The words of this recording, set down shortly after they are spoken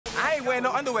ain't wearing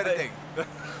no underwear today.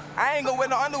 I ain't gonna wear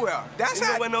no underwear. That's you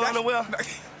ain't gonna wear no underwear?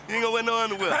 You ain't gonna wear no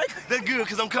underwear. That's good,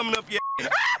 because I'm coming up your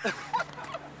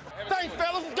Thanks,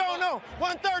 fellas. What's going on?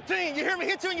 113. You hear me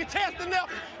hit you in your chest enough?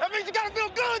 That means you gotta feel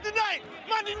good tonight.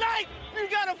 Monday night, you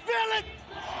gotta feel it.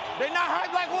 They not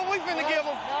hyped like what we finna give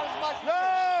them. No,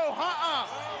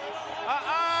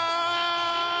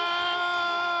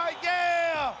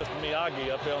 yeah. Mr.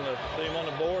 Miyagi up there on the team on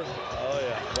the board. Oh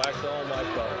yeah, wax on,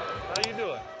 wax off. How you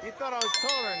doing? You thought I was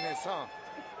taller than this, huh?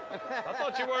 I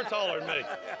thought you were taller than me.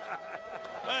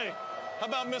 Hey, how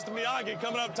about Mr. Miyagi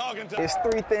coming up talking to? There's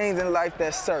 3 things in life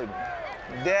that's certain: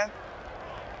 death,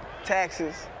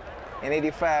 taxes, and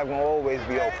 85 gonna always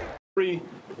be open. Every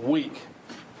week,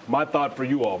 my thought for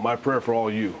you all, my prayer for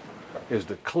all you, is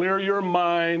to clear your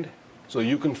mind so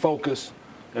you can focus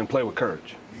and play with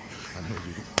courage. I know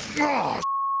you. Oh,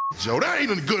 Joe, that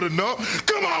ain't good enough.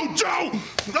 Come on, Joe!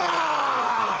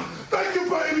 Ah! Thank you,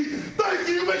 baby. Thank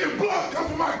you. You're making blood come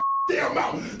from my damn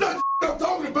mouth. That's what I'm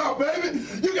talking about, baby.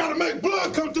 You gotta make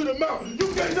blood come to the mouth.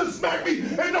 You can't just smack me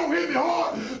and don't hit me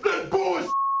hard. That's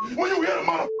bullshit. When you hit a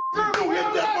motherfucker, you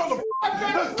hit that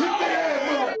motherfucker. Let's kick their ass,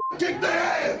 motherfucker. Kick their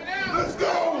ass. Let's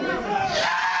go. I'm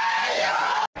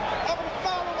gonna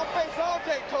fall on my face all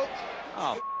day, coach.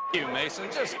 Oh, you, Mason.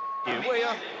 Just you, will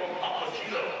ya?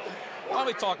 Why don't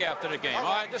we talk after the game, all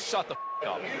right? Just shut the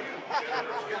up.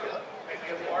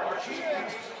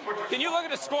 Can you look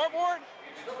at the scoreboard?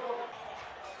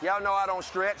 Y'all know I don't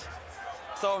stretch.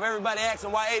 So if everybody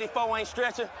asking why 84 ain't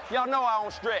stretching, y'all know I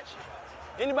don't stretch.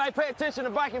 Anybody pay attention to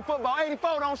Viking football?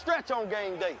 84 don't stretch on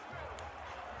game day.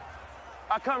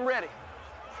 I come ready.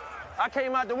 I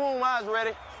came out the womb, I was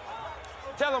ready.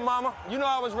 Tell them, mama, you know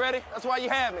I was ready. That's why you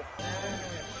had me.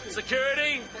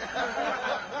 Security.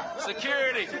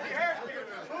 Security.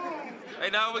 Hey,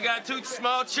 now we got 2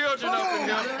 small children up in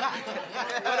here.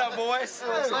 What up, boys?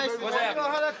 What's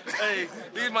happening? Hey,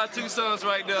 these are my 2 sons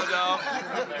right there, dog.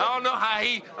 I don't know how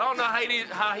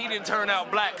he didn't turn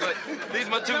out black, but these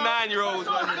are my 2 9-year-olds.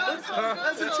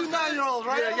 That's the 2 9-year-olds,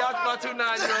 right? Yeah, y'all my 2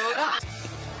 9-year-olds.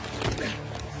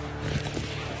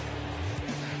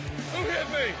 Who hit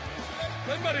me?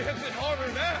 Somebody hit me harder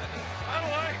than that. I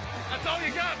don't like. That's all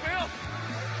you got, Bill.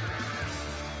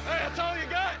 Hey, that's all you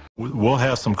got. We'll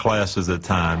have some classes at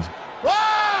times.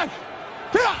 Run!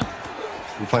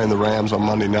 We're playing the Rams on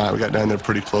Monday night. We got down there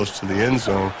pretty close to the end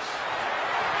zone.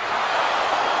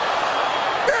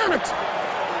 Damn it!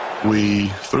 We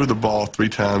threw the ball 3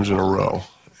 times in a row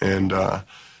and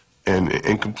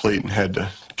incomplete and had to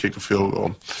kick a field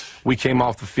goal. We came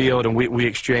off the field and we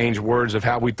exchanged words of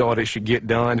how we thought it should get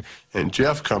done. And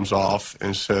Jeff comes off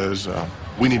and says,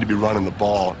 we need to be running the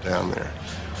ball down there.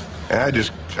 And I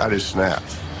just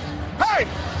snapped. Hey!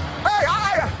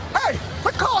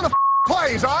 Quit calling the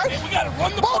plays, all right? Hey, we gotta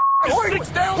run the ball. When we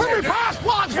pass,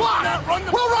 block.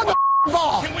 We'll run the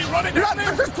ball. Can we run it down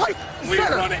there? Just play We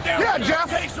center. run it down Yeah, there.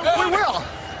 Jeff, Okay, so we will.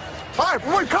 All right,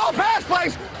 when we call pass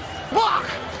plays, block.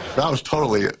 I was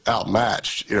totally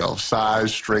outmatched,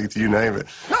 size, strength, you name it.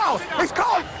 No, he's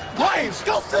calling plays.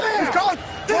 Go sit down. He's calling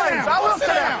plays. I will sit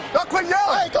down. Don't quit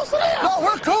yelling. Hey, go sit down. No,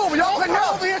 we're cool, but y'all quit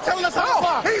yelling. Over here telling us how to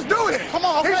block. He's doing it. Come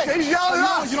on, okay. He's yelling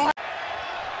at us.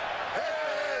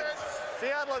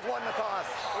 Seattle has won the toss.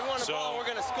 We won the ball, we're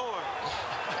going to score.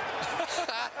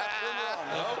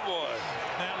 Oh, boy.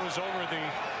 That was over the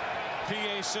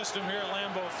PA system here at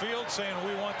Lambeau Field saying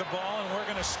we want the ball and we're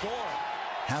going to score.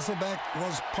 Hasselbeck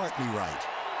was partly right.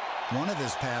 One of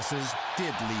his passes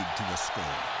did lead to a score.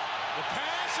 The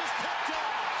pass is picked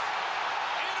off.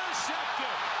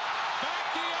 Intercepted. Back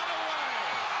the other way.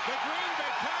 The Green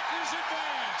Bay Packers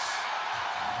advance.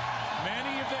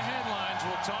 Many of the headlines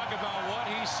will talk about what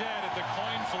he said at the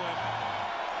coin flip.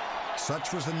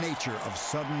 Such was the nature of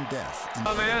sudden death.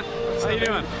 Oh, man. How you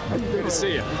doing? Good to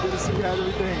see you. Good to see you. How's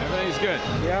everything? Everything's good.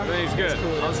 Yeah? Everything's good.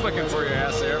 Cool. I was looking for your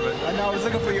ass there, but... I know, I was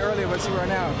looking for you earlier, but you are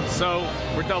now. So,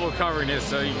 we're double covering this,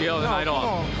 so you get the night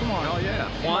off. Come on. Oh, yeah.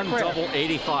 1 double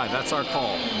 85. That's our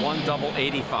call. 1 double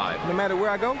 85. No matter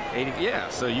where I go? 80. Yeah,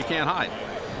 so you can't hide.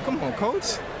 Come on,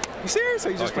 coach. You serious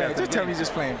or you just playing? Just tell me you're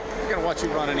just playing. I'm going to watch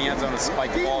you run in the end zone and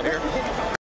spike the ball here.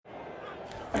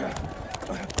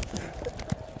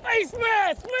 Hey,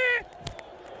 smash, man!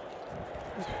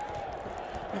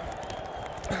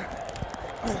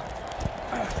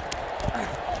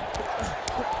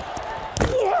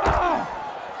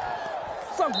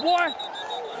 What's up, boy?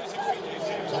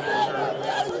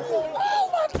 Oh,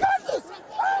 my goodness!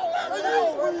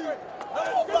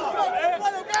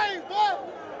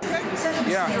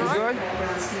 Yeah, you good?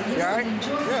 You all right?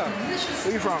 Yeah.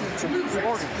 Where you from?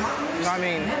 Oregon. You know what I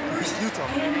mean? Utah.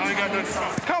 I ain't got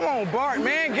nothing. Come on, Bart,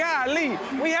 man. Golly.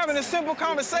 We having a simple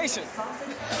conversation.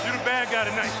 You're the bad guy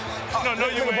tonight. No,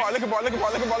 you ain't. Look at Bart.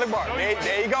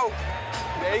 There you go.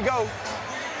 There you go.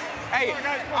 Hey,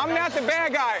 I'm not the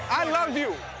bad guy. I love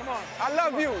you. Come on. I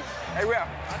love you. Hey, Rep.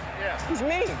 Yeah. He's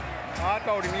mean. I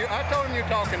told him you're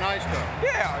talking nice to him.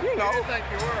 Yeah, you know. I didn't think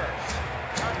you were.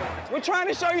 We're trying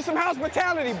to show you some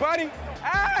hospitality, buddy.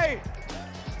 Hey!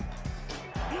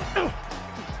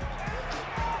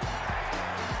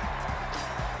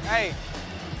 Hey.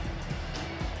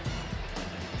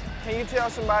 Can you tell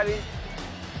somebody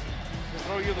To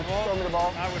throw you the ball? Throw me the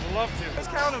ball. I would love to.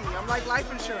 Just count on me. I'm like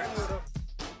life insurance.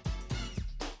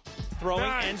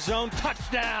 Throwing end zone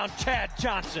touchdown, Chad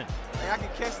Johnson. Hey, I can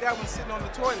catch that one sitting on the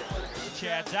toilet.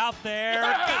 Chad's out there.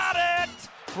 Yes! Got it!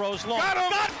 Throws long. Got him!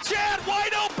 Got Chad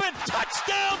wide open!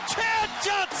 Touchdown, Chad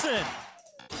Johnson!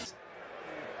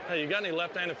 Hey, you got any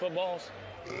left-handed footballs?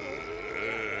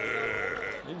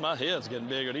 My head's getting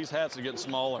bigger. These hats are getting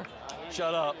smaller.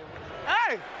 Shut up.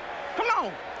 Hey! Come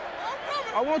on!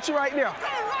 I want you right there. All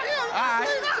right.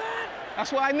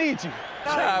 That's why I need you.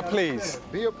 Child, please.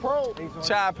 Be a pro.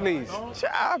 Child, please.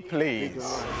 Child,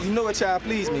 please. You know what child,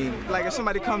 please mean? Like if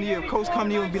somebody come to you, if coach come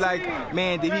to you and be like,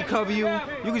 man, did he cover you?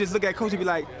 You can just look at coach and be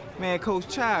like, man, coach,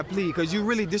 child, please, because you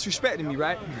really disrespecting me,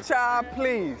 right? Child,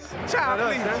 please. Child,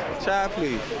 please. Child,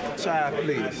 please. Child,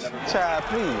 please. Child,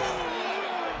 please.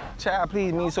 Child,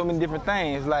 please means so many different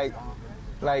things. Like,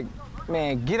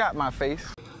 man, get out my face.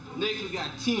 Next, we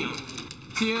got Tim.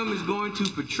 Tim is going to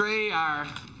portray our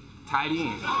tight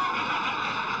end.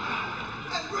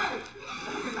 That's great.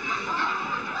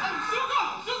 Shook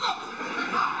up.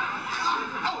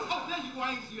 Oh, there you go.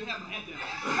 I ain't see you have my head down.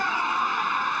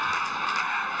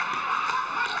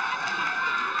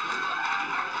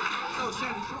 So,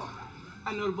 Shannon Sharp, I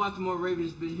know the Baltimore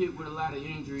Ravens been hit with a lot of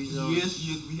injuries. Yes,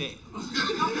 we have.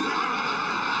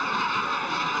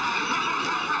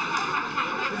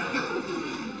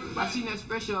 I seen that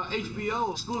special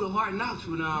HBO, School of Hard Knocks,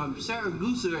 when Sarah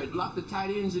Gooser had locked the tight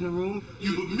ends in the room.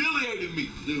 You humiliated me,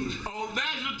 dude, on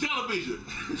national television,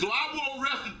 so I want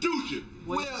restitution.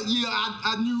 Well, yeah,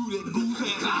 I knew that Goose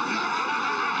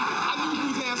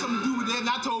had something to do with that, and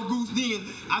I told Goose then,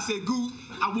 I said, Goose,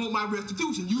 I want my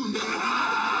restitution. You and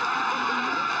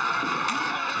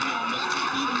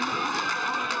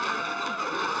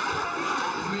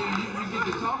Man, you get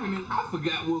to talking, and I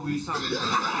forgot what we was talking about.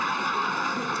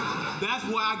 That's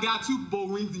why I got Super Bowl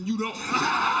rings and you don't.